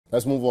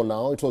Let's move on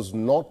now. It was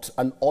not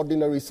an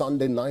ordinary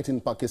Sunday night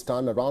in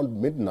Pakistan.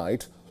 Around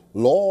midnight,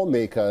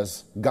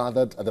 lawmakers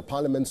gathered at the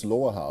parliament's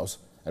lower house,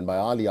 and by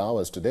early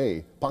hours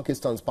today,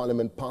 Pakistan's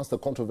parliament passed the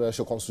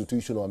controversial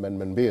constitutional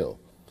amendment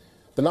bill.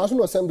 The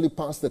National Assembly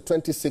passed the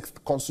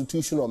 26th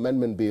constitutional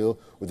amendment bill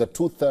with a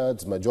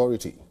two-thirds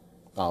majority.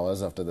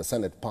 Hours after the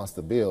Senate passed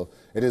the bill,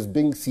 it is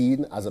being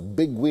seen as a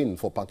big win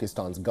for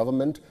Pakistan's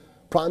government.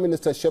 Prime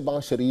Minister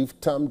Shehbaz Sharif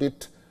termed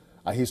it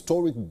a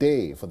historic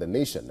day for the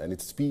nation and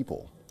its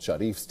people.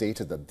 Sharif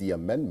stated that the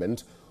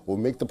amendment will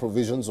make the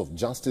provisions of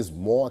justice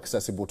more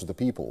accessible to the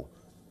people.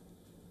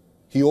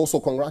 He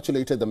also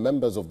congratulated the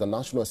members of the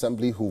National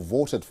Assembly who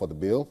voted for the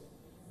bill.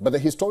 But the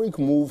historic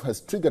move has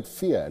triggered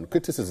fear and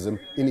criticism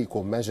in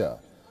equal measure.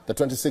 The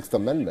 26th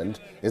Amendment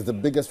is the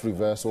biggest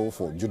reversal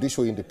for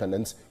judicial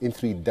independence in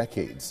 3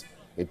 decades.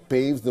 It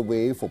paves the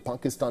way for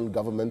Pakistan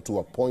government to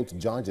appoint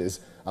judges,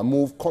 a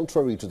move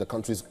contrary to the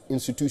country's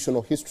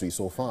institutional history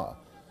so far.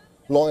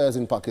 Lawyers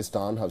in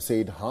Pakistan have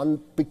said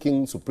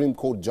hand-picking Supreme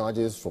Court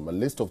judges from a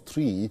list of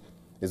 3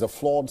 is a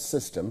flawed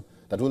system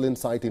that will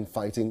incite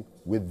infighting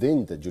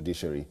within the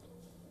judiciary.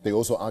 They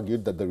also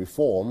argued that the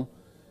reform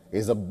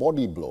is a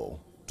body blow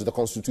to the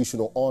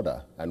constitutional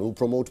order and will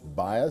promote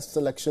biased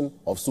selection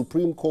of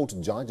Supreme Court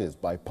judges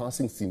by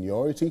passing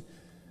seniority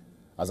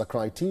as a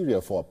criteria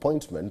for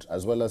appointment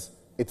as well as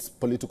its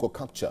political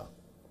capture.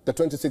 The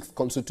 26th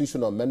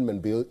Constitutional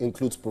Amendment Bill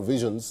includes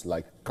provisions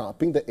like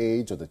capping the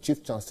age of the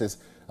Chief Justice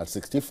at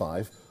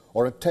 65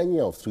 or a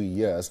tenure of 3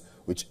 years,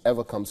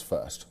 whichever comes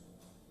first.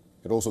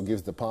 It also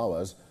gives the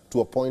powers to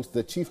appoint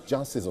the Chief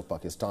Justice of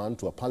Pakistan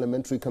to a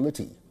parliamentary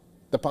committee.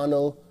 The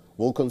panel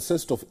will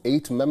consist of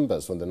 8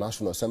 members from the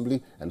National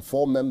Assembly and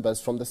 4 members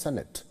from the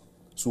Senate.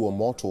 Suo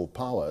motu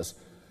powers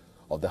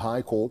of the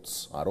High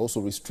Courts are also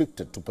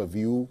restricted to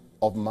purview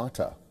of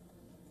matter.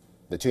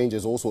 The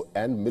changes also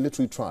end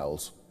military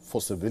trials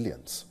for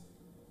civilians.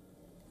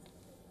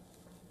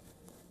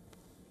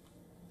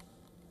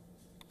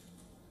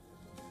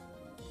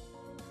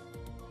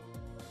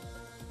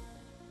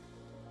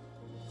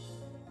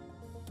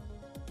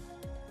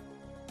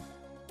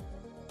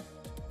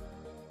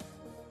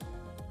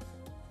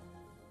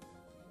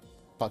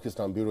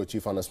 Pakistan Bureau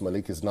Chief Anas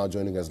Malik is now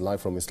joining us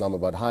live from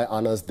Islamabad. Hi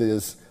Anas,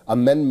 this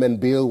amendment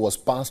bill was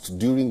passed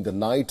during the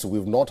night.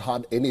 We've not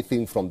heard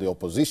anything from the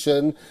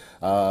opposition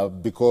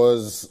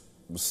because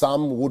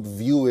some would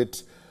view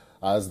it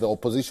as the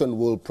opposition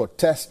will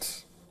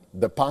protest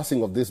the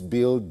passing of this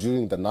bill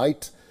during the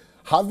night.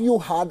 Have you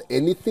heard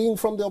anything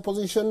from the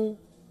opposition,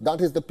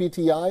 that is the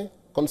PTI,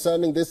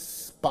 concerning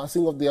this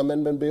passing of the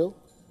amendment bill?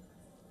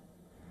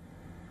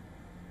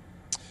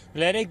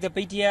 Eric, the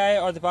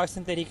PTI or the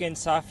Pakistan PM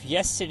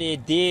yesterday,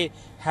 they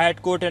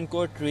had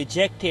quote-unquote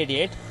rejected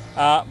it.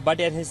 But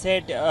as I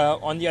said,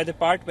 on the other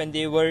part, when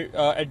they were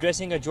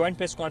addressing a joint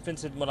press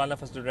conference with Maulana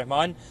Fazlur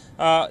Rahman,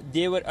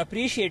 they were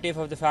appreciative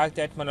of the fact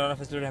that Maulana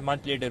Fazlur Rahman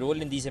played a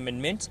role in these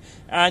amendments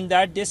and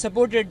that they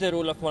supported the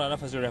role of Maulana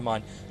Fazlur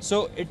Rahman.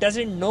 So it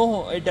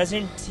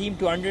doesn't seem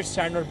to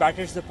understand or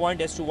batters the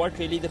point as to what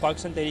really the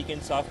Pakistan PM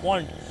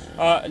want.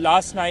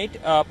 Last night,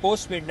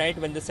 post-midnight,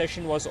 when the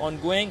session was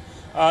ongoing,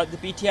 the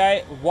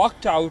PTI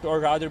walked out,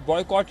 or rather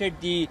boycotted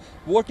the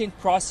voting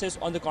process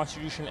on the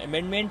constitutional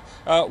amendment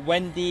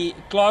when the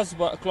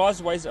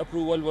clause-wise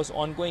approval was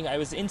ongoing. I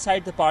was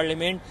inside the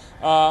parliament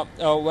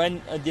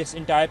when this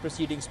entire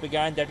proceedings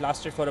began. That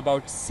lasted for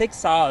about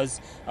 6 hours.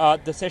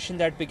 The session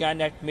that began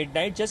at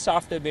midnight, just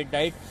after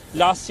midnight,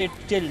 lasted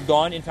till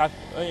dawn. In fact,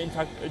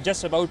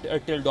 just about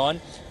till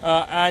dawn.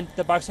 And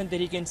the Pakistan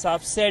PM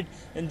said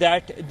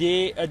that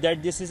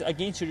that this is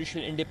against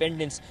judicial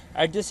independence.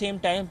 At the same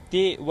time,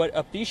 they were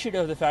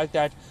appreciative of the fact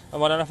that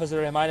Maulana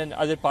Fazlur Rahman and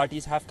other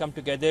parties have come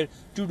together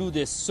to do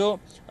this. So,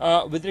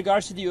 with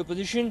regards to the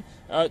opposition,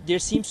 there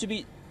seems to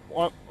be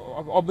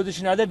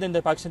opposition other than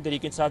the Pakistan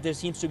PM, there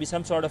seems to be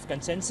some sort of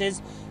consensus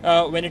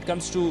when it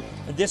comes to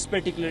this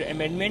particular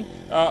amendment,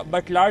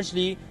 but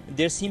largely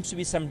there seems to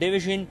be some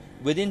division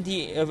within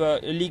the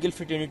legal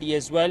fraternity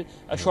as well.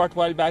 A short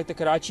while back, the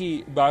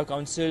Karachi Bar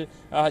Council,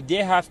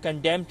 they have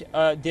condemned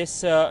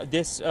this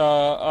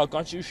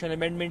constitutional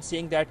amendment,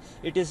 saying that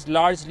it is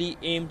largely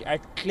aimed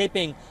at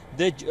clipping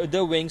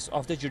the wings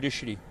of the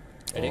judiciary.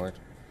 All right.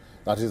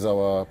 That is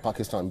our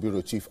Pakistan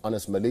Bureau Chief,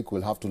 Anas Malik.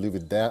 We'll have to leave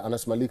it there.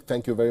 Anas Malik,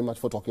 thank you very much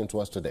for talking to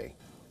us today.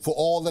 For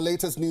all the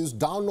latest news,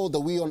 download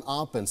the WION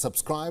app and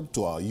subscribe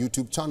to our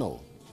YouTube channel.